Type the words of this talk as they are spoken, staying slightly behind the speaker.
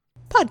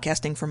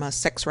Podcasting from a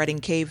sex writing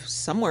cave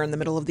somewhere in the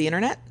middle of the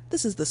internet,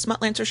 this is the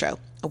Smutlancer Show,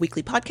 a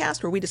weekly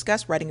podcast where we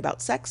discuss writing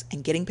about sex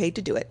and getting paid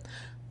to do it.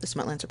 The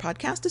Smutlancer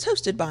podcast is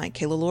hosted by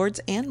Kayla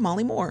Lords and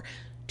Molly Moore,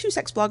 two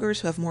sex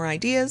bloggers who have more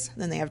ideas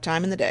than they have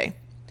time in the day.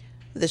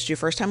 If this is your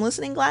first time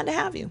listening, glad to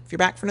have you. If you're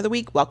back for another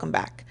week, welcome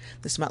back.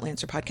 The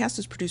Smutlancer podcast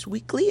is produced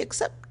weekly,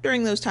 except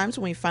during those times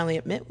when we finally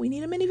admit we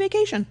need a mini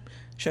vacation.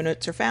 Show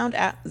notes are found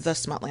at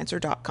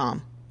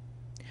thesmutlancer.com.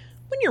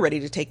 When you're ready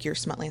to take your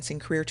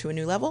smutlancing career to a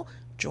new level,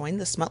 join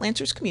the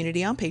Smutlancers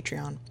community on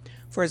Patreon.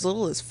 For as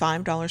little as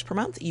 $5 per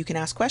month, you can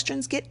ask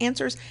questions, get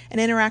answers, and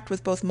interact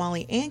with both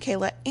Molly and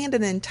Kayla and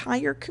an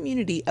entire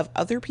community of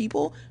other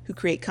people who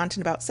create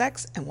content about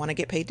sex and want to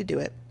get paid to do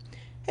it.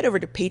 Head over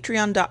to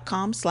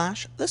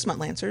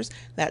patreon.com/thesmutlancers.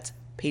 That's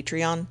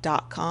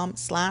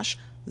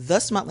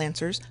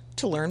patreon.com/thesmutlancers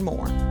to learn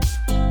more.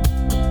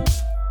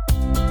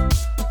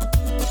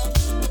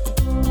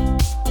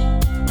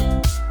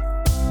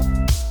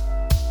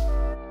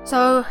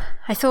 So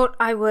I thought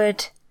I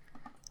would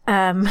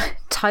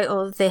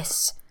title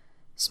this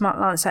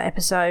Smutlancer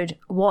episode,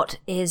 What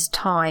is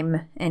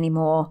Time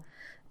Anymore?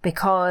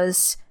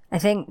 Because I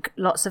think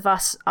lots of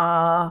us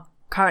are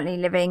currently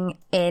living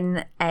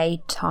in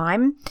a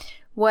time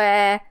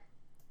where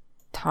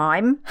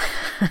time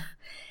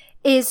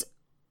is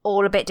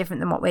all a bit different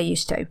than what we're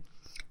used to.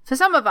 For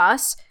some of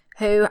us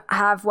who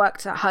have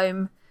worked at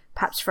home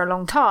perhaps for a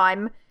long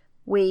time,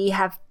 we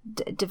have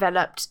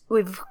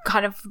we've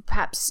kind of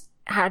perhaps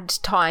had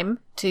time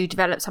to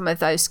develop some of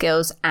those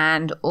skills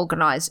and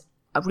organise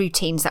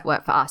routines that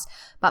work for us.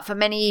 But for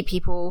many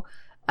people,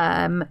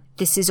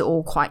 this is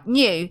all quite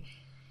new.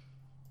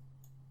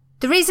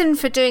 The reason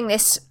for doing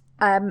this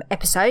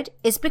episode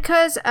is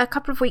because a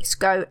couple of weeks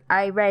ago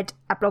I read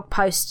a blog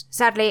post.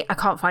 Sadly, I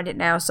can't find it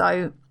now,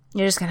 so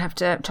you're just going to have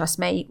to trust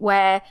me,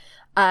 where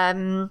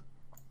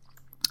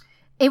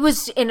it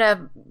was in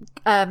a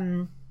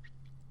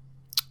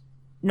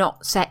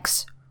not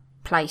sex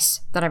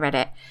place that I read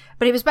it.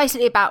 But it was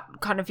basically about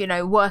kind of,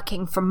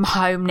 working from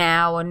home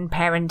now and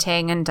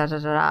parenting and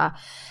da-da-da-da.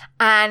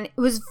 And it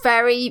was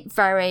very,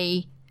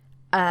 very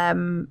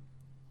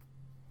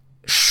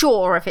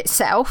sure of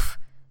itself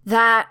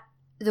that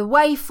the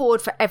way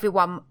forward for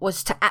everyone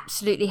was to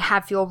absolutely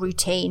have your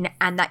routine,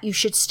 and that you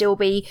should still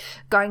be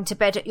going to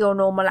bed at your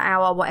normal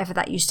hour, whatever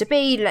that used to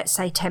be, let's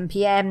say 10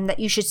 p.m, that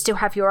you should still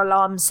have your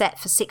alarm set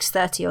for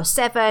 6:30 or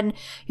 7.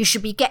 You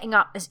should be getting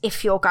up as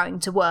if you're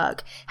going to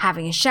work,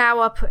 having a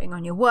shower, putting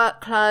on your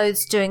work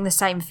clothes, doing the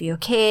same for your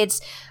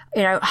kids,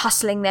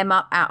 hustling them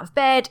up out of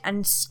bed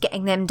and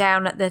getting them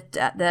down at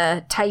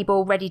the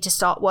table ready to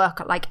start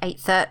work at like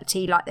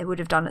 8:30 like they would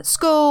have done at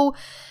school.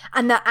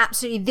 And that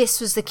absolutely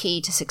this was the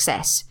key to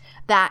success.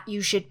 That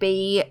you should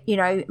be,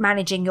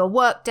 managing your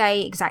work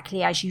day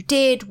exactly as you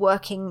did,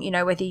 working,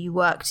 whether you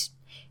worked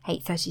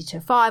 8:30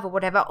 to 5 or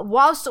whatever,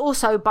 whilst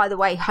also, by the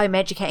way, home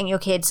educating your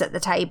kids at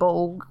the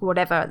table,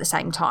 whatever, at the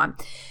same time.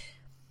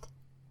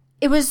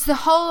 It was the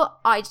whole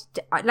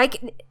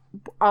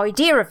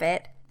idea of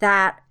it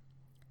that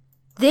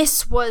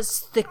this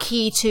was the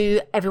key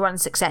to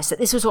everyone's success, that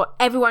this was what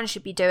everyone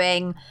should be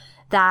doing,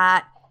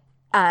 that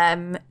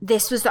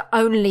this was the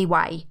only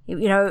way, it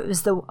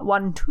was the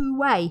 1-2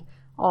 way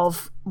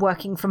of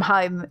working from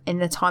home in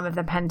the time of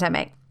the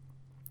pandemic.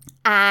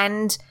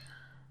 And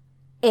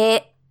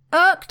it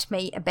irked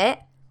me a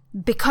bit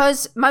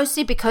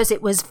mostly because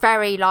it was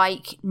very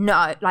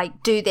no,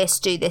 do this,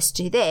 do this,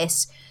 do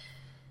this.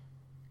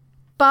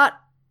 But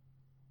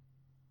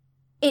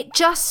it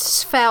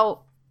just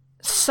felt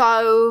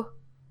so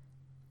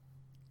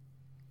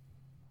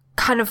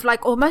kind of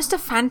almost a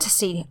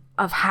fantasy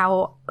of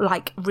how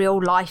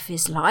real life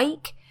is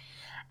like.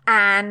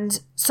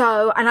 And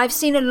I've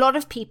seen a lot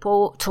of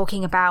people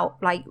talking about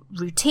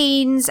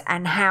routines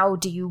and how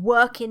do you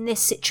work in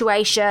this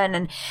situation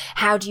and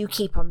how do you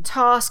keep on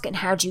task and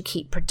how do you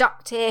keep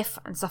productive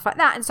and stuff like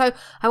that. And so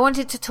I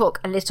wanted to talk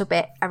a little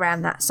bit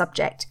around that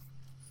subject.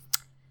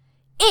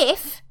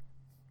 If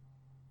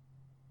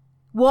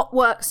what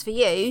works for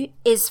you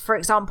is, for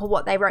example,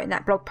 what they wrote in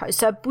that blog post.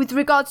 So with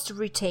regards to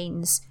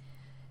routines,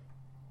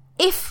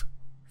 if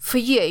for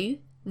you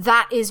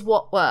that is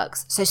what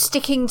works, so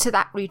sticking to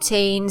that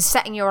routine,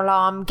 setting your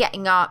alarm,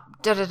 getting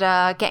up,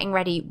 getting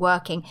ready,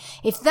 working,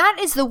 if that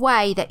is the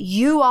way that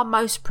you are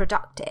most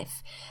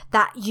productive,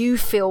 that you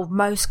feel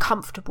most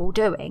comfortable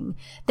doing,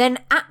 then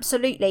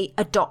absolutely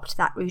adopt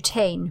that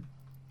routine.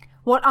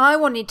 What I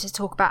wanted to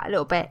talk about a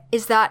little bit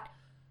is that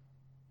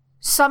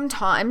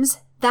sometimes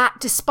that,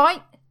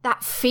 despite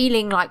that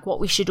feeling like what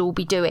we should all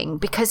be doing,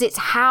 because it's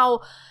how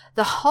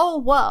the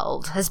whole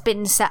world has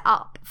been set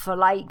up for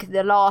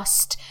the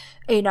last,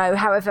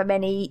 however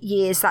many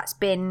years that's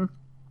been,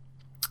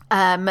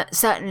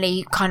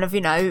 certainly kind of,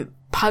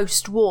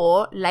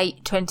 post-war,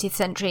 late 20th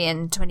century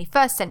and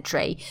 21st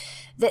century,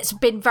 that's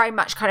been very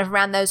much kind of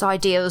around those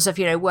ideals of,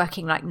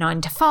 working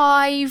 9 to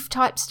 5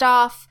 type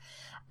stuff.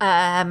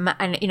 And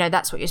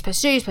that's what you're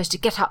supposed to do. You're supposed to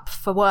get up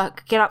for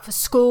work, get up for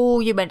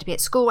school. You're meant to be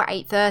at school at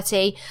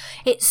 8:30.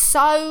 It's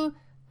so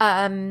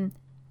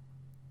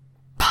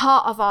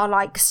part of our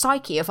like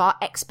psyche, of our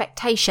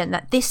expectation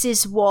that this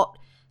is what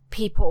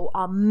people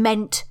are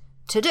meant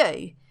to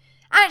do.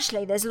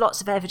 Actually, there's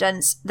lots of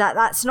evidence that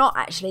that's not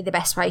actually the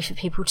best way for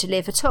people to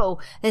live at all.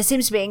 There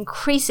seems to be an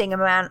increasing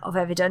amount of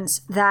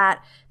evidence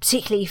that,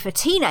 particularly for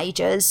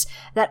teenagers,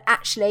 that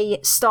actually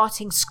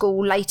starting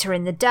school later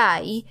in the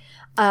day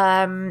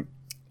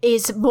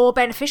is more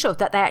beneficial,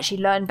 that they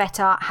actually learn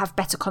better, have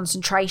better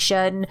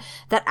concentration,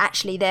 that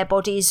actually their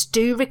bodies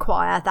do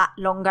require that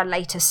longer,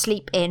 later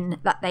sleep in,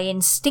 that they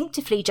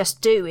instinctively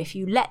just do if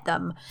you let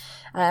them.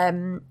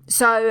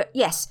 So,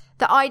 yes,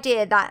 the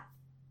idea that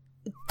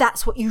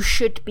that's what you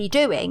should be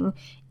doing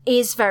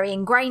is very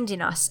ingrained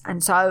in us.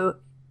 And so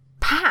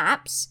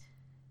perhaps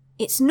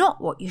it's not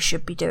what you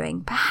should be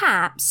doing.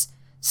 Perhaps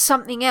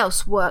something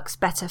else works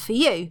better for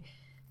you.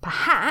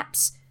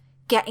 Perhaps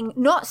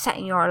not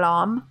setting your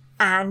alarm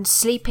and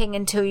sleeping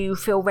until you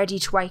feel ready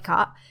to wake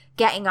up,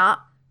 getting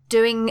up,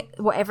 doing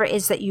whatever it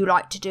is that you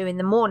like to do in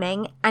the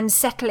morning, and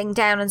settling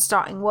down and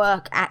starting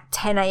work at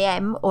 10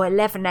 a.m. or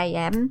 11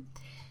 a.m.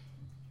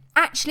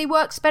 actually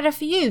works better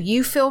for you.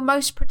 You feel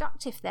most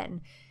productive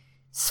then.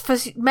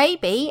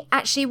 Maybe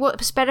actually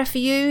what's better for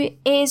you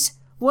is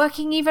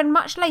working even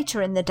much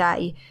later in the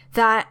day,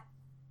 that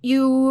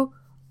you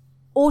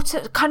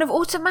kind of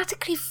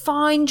automatically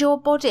find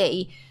your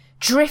body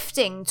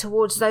drifting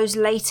towards those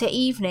later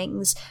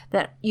evenings,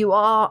 that you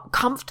are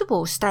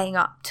comfortable staying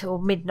up till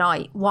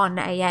midnight, 1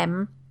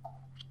 a.m.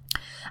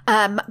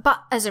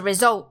 But as a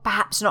result,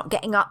 perhaps not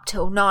getting up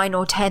till 9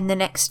 or 10 the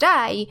next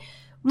day,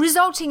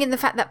 resulting in the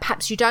fact that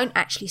perhaps you don't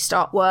actually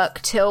start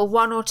work till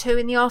 1 or 2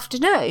 in the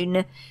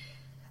afternoon.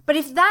 But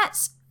if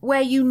that's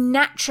where you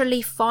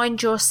naturally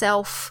find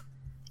yourself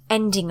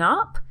ending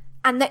up,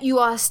 and that you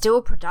are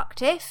still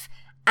productive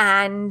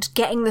and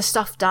getting the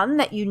stuff done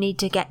that you need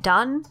to get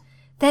done,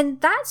 then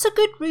that's a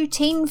good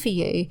routine for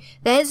you.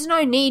 There's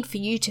no need for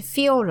you to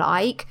feel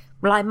like,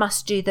 well, I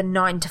must do the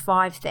 9 to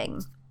 5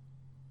 thing.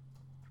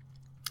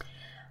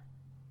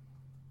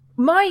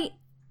 My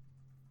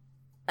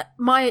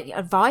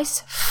advice,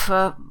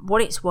 for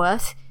what it's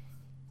worth,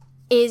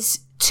 is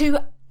to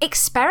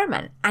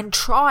experiment and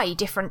try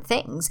different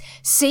things.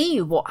 See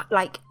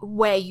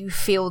where you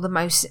feel the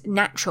most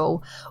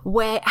natural.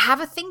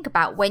 Have a think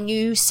about when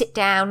you sit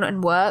down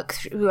and work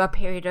through a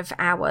period of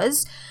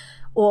hours,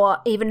 or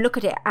even look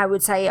at it, I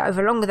would say,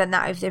 over longer than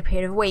that, over the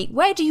period of a week.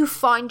 Where do you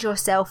find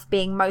yourself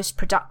being most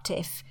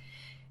productive?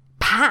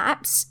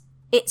 Perhaps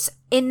it's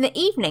in the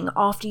evening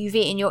after you've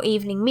eaten your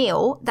evening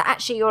meal, that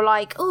actually you're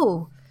like,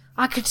 oh,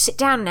 I could sit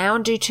down now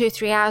and do 2 or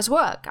 3 hours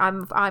work.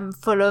 I'm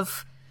full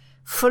of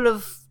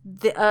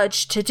the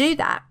urge to do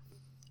that.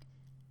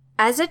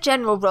 As a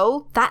general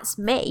rule, that's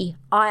me.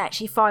 I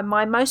actually find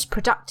my most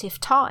productive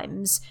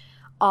times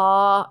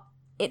are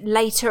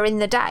later in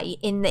the day,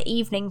 in the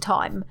evening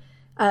time,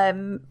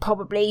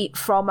 probably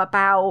from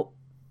about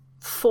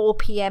 4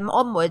 p.m.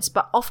 onwards,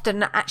 but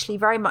often actually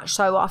very much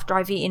so after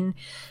I've eaten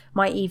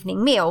my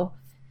evening meal.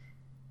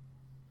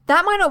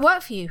 That might not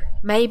work for you.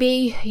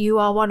 Maybe you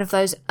are one of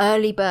those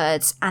early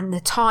birds and the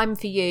time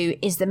for you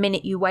is the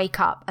minute you wake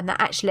up, and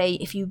that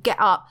actually if you get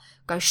up,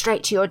 go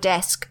straight to your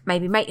desk,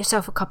 maybe make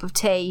yourself a cup of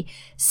tea,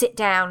 sit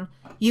down,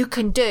 you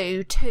can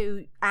do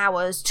 2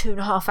 hours,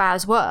 2.5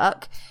 hours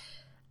work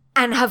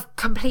and have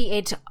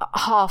completed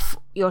half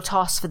your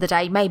tasks for the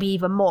day, maybe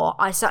even more.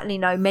 I certainly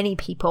know many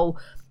people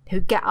who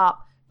get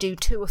up, do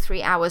 2 or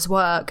 3 hours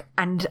work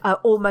and are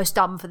almost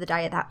done for the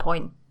day at that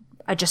point.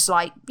 Are just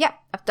like, yeah,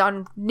 I've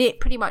done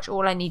pretty much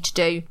all I need to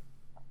do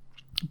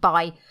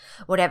by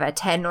whatever,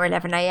 10 or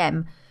 11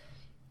 a.m.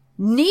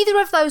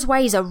 Neither of those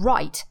ways are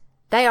right.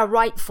 They are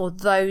right for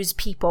those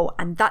people.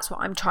 And that's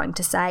what I'm trying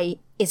to say,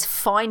 is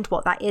find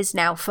what that is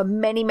now. For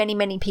many, many,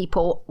 many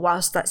people,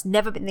 whilst that's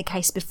never been the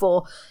case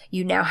before,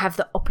 you now have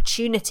the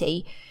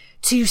opportunity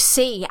to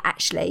see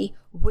actually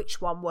which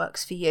one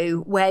works for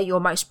you, where you're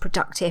most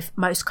productive,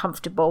 most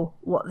comfortable,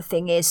 what the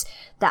thing is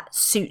that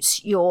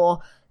suits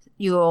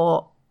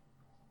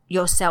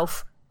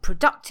yourself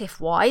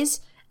productive wise,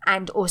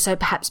 and also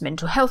perhaps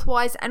mental health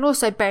wise, and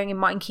also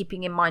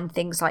keeping in mind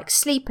things like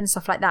sleep and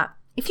stuff like that.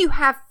 If you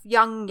have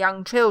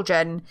young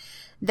children,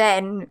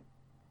 then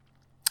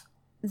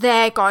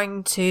they're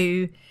going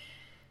to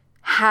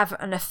have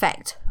an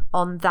effect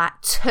on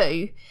that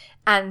too,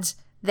 and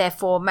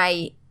therefore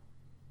may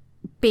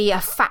be a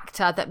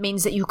factor that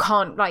means that you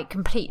can't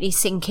completely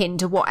sink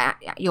into what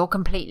your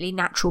completely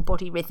natural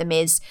body rhythm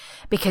is,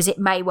 because it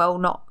may well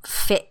not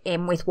fit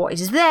in with what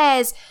is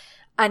theirs,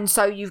 and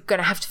so you're going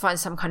to have to find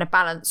some kind of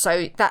balance.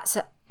 So that's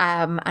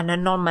an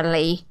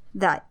anomaly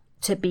that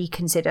to be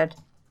considered.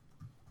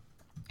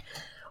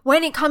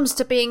 When it comes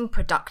to being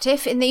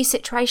productive in these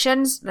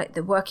situations, like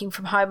the working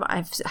from home,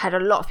 I've had a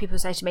lot of people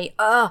say to me,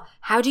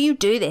 how do you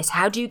do this?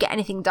 How do you get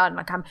anything done?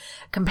 I'm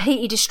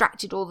completely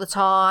distracted all the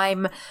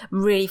time.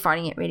 I'm really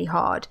finding it really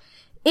hard.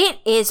 It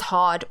is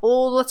hard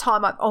all the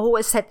time. I've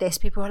always said this.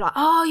 People are like,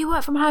 oh, you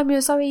work from home,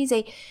 you're so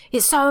easy.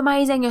 It's so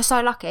amazing, you're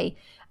so lucky.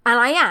 And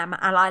I am,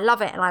 and I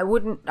love it, and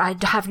I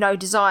have no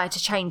desire to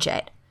change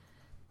it.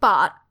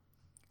 But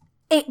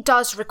it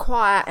does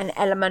require an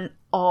element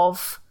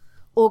of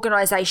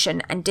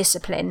organisation and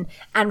discipline.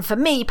 And for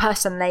me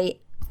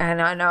personally,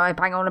 and I know I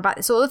bang on about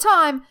this all the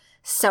time,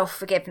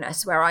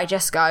 self-forgiveness, where I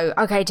just go,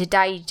 okay,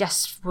 today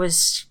just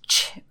was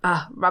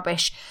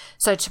rubbish,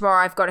 so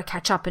tomorrow I've got to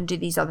catch up and do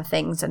these other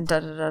things, and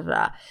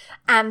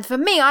And for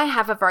me, I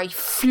have a very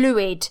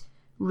fluid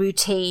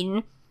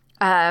routine,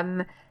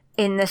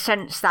 in the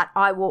sense that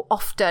I will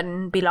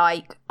often be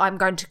like, I'm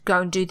going to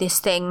go and do this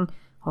thing,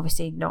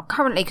 obviously not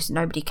currently because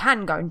nobody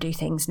can go and do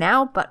things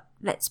now, but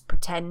let's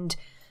pretend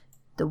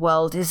the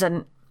world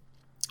isn't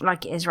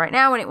like it is right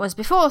now and it was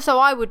before. So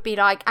I would be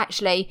like,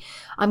 actually,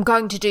 I'm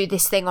going to do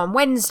this thing on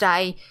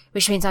Wednesday,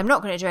 which means I'm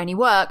not going to do any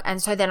work,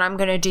 and so then I'm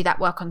going to do that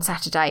work on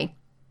Saturday.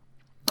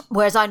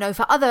 Whereas I know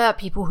for other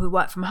people who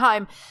work from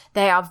home,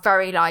 they are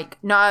very like,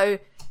 no,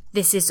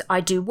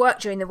 I do work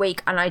during the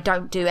week and I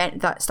don't do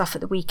that stuff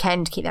at the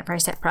weekend, keep that very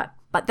separate.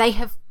 But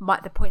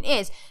the point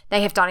is,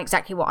 they have done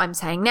exactly what I'm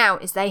saying now,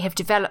 is they have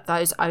developed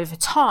those over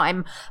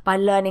time by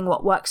learning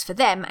what works for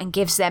them and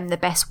gives them the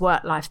best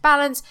work-life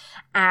balance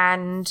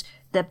and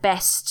the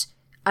best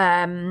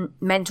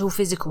mental,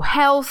 physical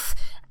health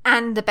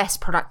and the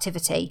best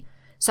productivity.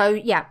 So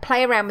yeah,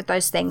 play around with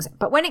those things.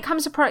 But when it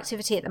comes to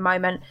productivity at the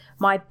moment,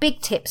 my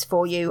big tips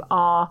for you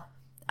are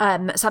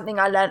something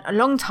I learned a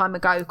long time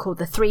ago called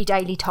the 3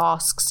 daily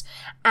tasks.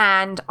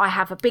 And I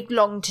have a big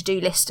long to-do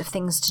list of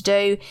things to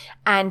do.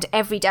 And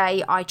every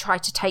day I try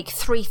to take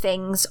 3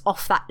 things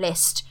off that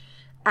list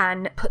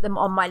and put them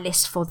on my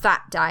list for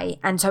that day.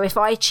 And so if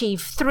I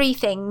achieve 3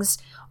 things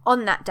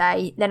on that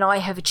day, then I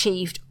have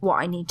achieved what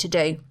I need to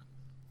do.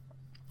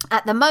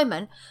 At the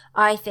moment,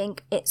 I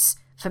think it's,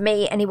 for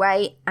me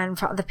anyway, and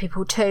for other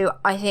people too,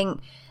 I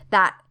think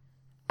that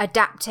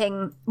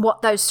adapting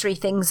what those 3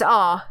 things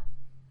are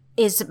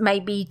is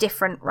maybe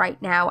different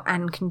right now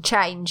and can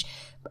change,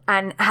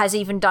 and has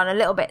even done a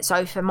little bit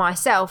so for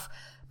myself.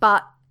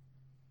 But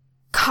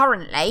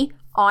currently,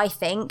 I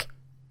think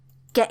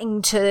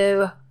getting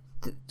to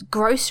the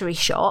grocery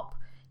shop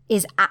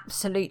is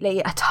absolutely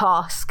a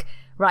task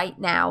right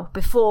now.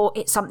 Before,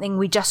 it's something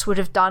we just would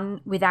have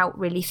done without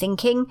really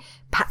thinking,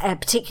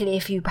 particularly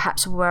if you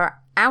perhaps were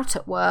out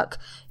at work,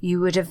 you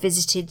would have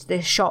visited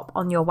the shop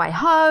on your way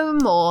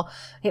home, or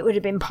it would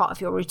have been part of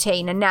your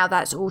routine, and now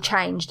that's all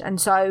changed. And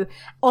so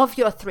of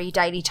your 3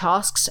 daily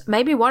tasks,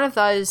 maybe one of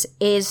those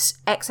is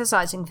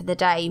exercising for the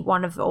day,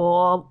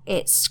 or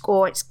it's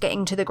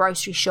getting to the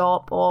grocery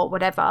shop or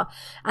whatever,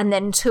 and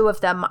then 2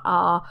 of them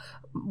are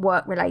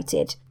work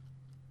related.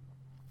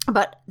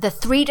 But the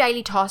 3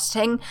 daily tasks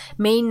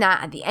mean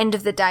that at the end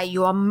of the day,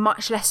 you are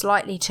much less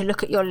likely to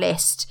look at your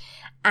list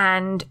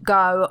and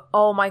go,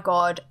 oh my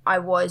God, I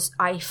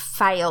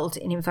failed,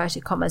 in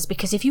inverted commas.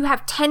 Because if you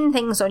have 10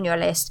 things on your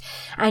list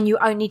and you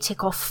only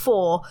tick off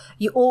 4,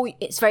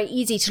 it's very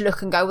easy to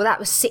look and go, well, that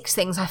was 6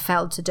 things I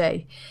failed to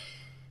do.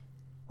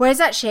 Whereas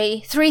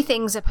actually 3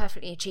 things are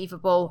perfectly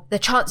achievable. The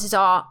chances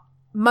are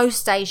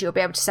most days you'll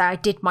be able to say, I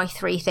did my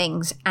 3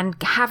 things, and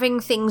having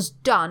things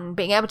done,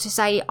 being able to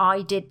say,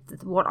 I did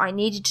what I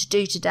needed to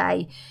do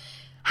today,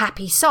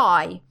 happy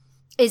sigh,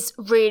 is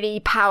really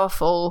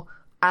powerful,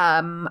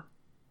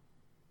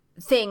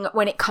 thing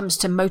when it comes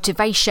to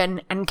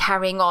motivation and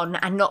carrying on,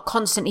 and not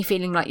constantly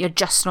feeling like you're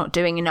just not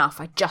doing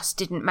enough. I just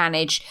didn't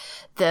manage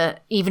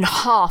even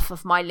half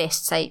of my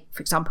list, say,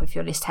 for example, if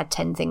your list had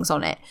 10 things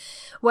on it.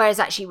 Whereas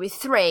actually with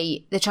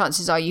 3, the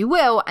chances are you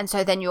will. And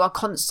so then you are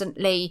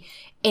constantly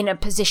in a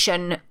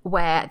position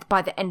where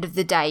by the end of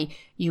the day,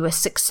 you are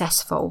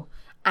successful.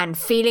 And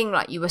feeling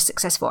like you were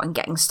successful and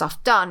getting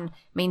stuff done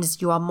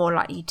means you are more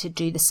likely to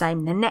do the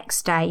same the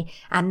next day.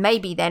 And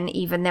maybe then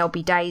even there'll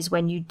be days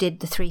when you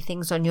did the 3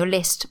 things on your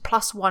list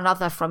plus 1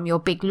 other from your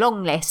big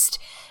long list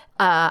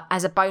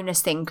as a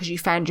bonus thing, because you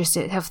found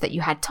yourself that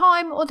you had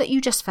time, or that you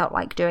just felt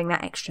like doing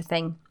that extra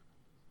thing.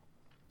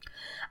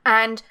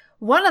 And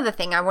one other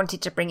thing I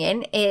wanted to bring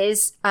in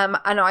is an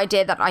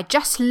idea that I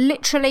just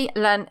literally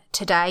learned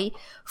today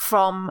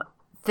from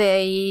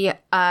the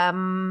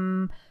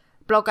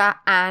blogger,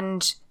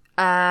 and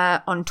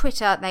on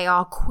Twitter they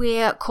are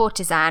Queer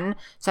Courtesan,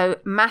 so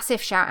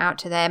massive shout out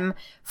to them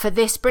for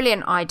this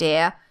brilliant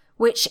idea,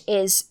 which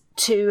is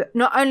to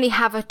not only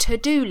have a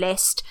to-do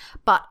list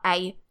but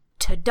a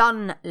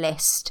to-done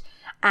list.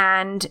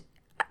 And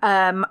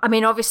I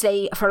mean,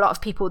 obviously for a lot of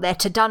people, their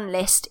to-done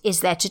list is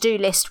their to-do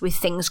list with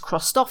things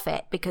crossed off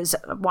it, because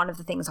one of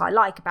the things I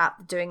like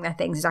about doing their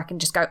things is I can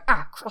just go,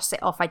 cross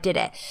it off, I did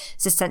it.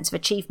 It's a sense of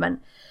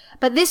achievement.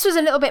 But this was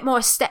a little bit more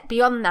a step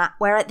beyond that,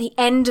 where at the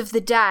end of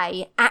the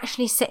day,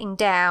 actually sitting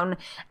down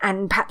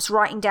and perhaps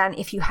writing down,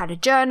 if you had a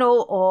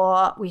journal,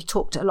 or we've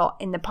talked a lot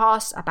in the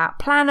past about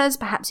planners,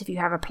 perhaps if you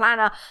have a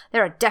planner,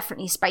 there are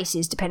definitely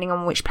spaces, depending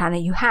on which planner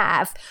you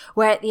have,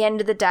 where at the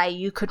end of the day,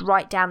 you could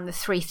write down the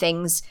 3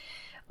 things,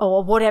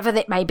 or whatever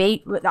that may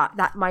be.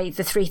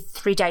 The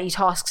three daily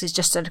tasks is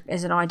just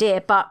as an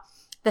idea, but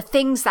the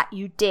things that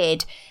you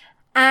did,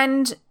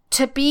 and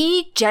to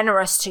be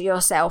generous to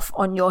yourself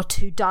on your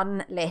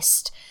to-done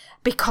list,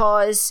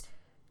 because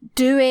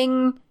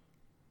cleaning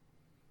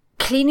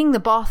the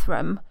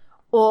bathroom,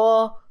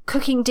 or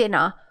cooking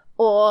dinner,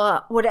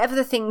 or whatever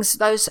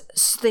those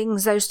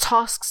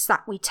tasks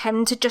that we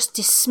tend to just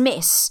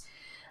dismiss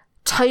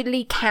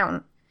totally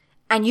count.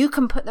 And you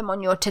can put them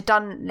on your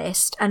to-done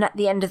list and at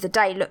the end of the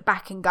day look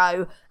back and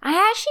go,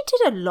 I actually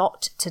did a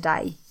lot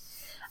today.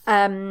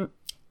 And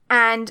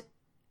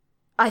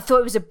I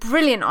thought it was a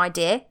brilliant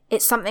idea.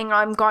 It's something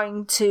I'm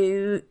going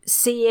to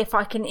see if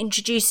I can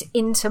introduce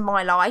into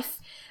my life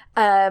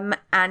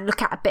and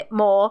look at a bit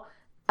more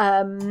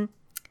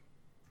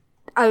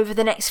over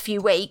the next few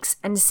weeks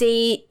and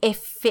see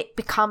if it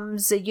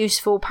becomes a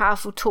useful,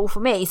 powerful tool for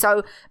me.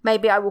 So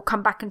maybe I will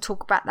come back and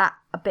talk about that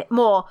a bit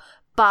more.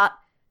 But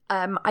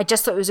I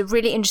just thought it was a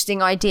really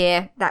interesting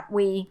idea that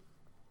we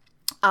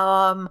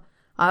are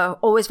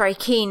always very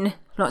keen,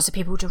 lots of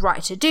people, to write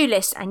a to-do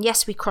list. And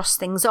yes, we cross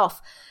things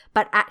off,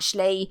 but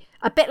actually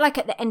a bit like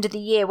at the end of the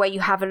year where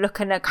you have a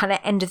look and a kind of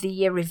end of the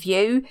year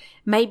review,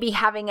 maybe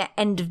having an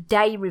end of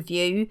day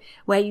review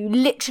where you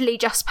literally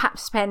just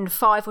perhaps spend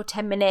 5 or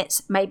 10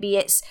 minutes. Maybe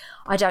it's,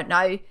 I don't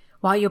know,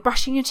 while you're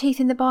brushing your teeth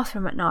in the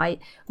bathroom at night,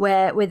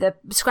 where with a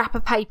scrap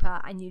of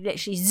paper and you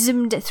literally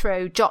zoomed it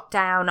through, jot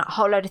down a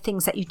whole load of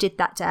things that you did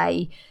that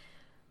day.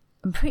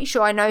 I'm pretty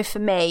sure I know for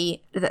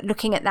me that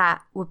looking at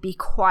that would be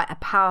quite a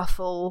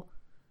powerful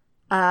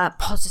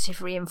positive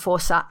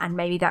reinforcer, and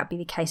maybe that would be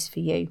the case for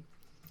you.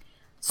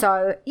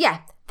 So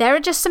yeah, there are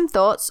just some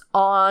thoughts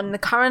on the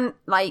current,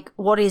 like,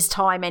 what is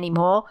time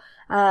anymore?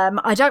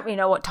 I don't really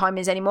know what time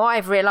is anymore.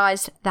 I've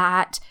realised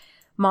that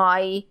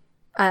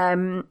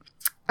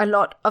a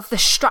lot of the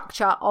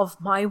structure of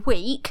my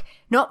week,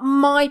 not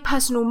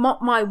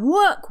my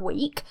work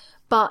week,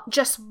 but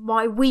just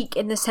my week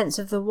in the sense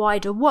of the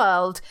wider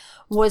world,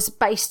 was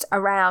based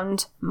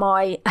around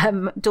my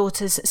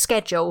daughter's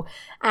schedule.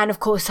 And of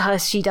course,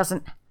 she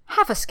doesn't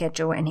have a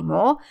schedule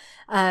anymore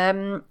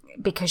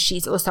because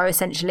she's also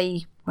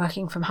essentially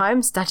working from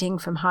home, studying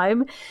from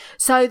home.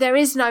 So there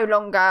is no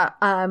longer,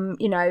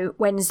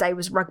 Wednesday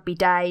was rugby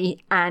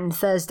day and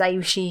Thursday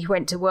she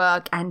went to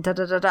work and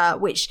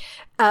which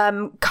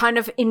kind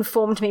of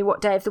informed me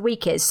what day of the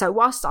week is. So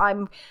whilst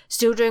I'm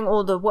still doing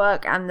all the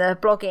work and the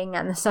blogging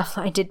and the stuff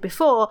that I did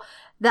before,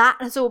 that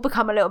has all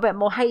become a little bit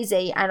more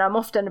hazy, and I'm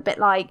often a bit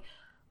like,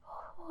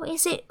 oh,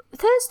 is it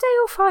Thursday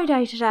or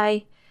Friday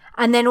today?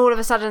 And then all of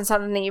a sudden,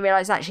 suddenly you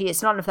realise actually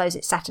it's none of those,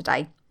 it's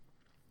Saturday.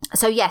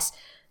 So yes,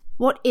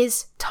 what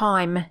is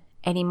time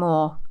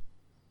anymore?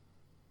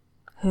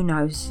 Who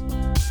knows?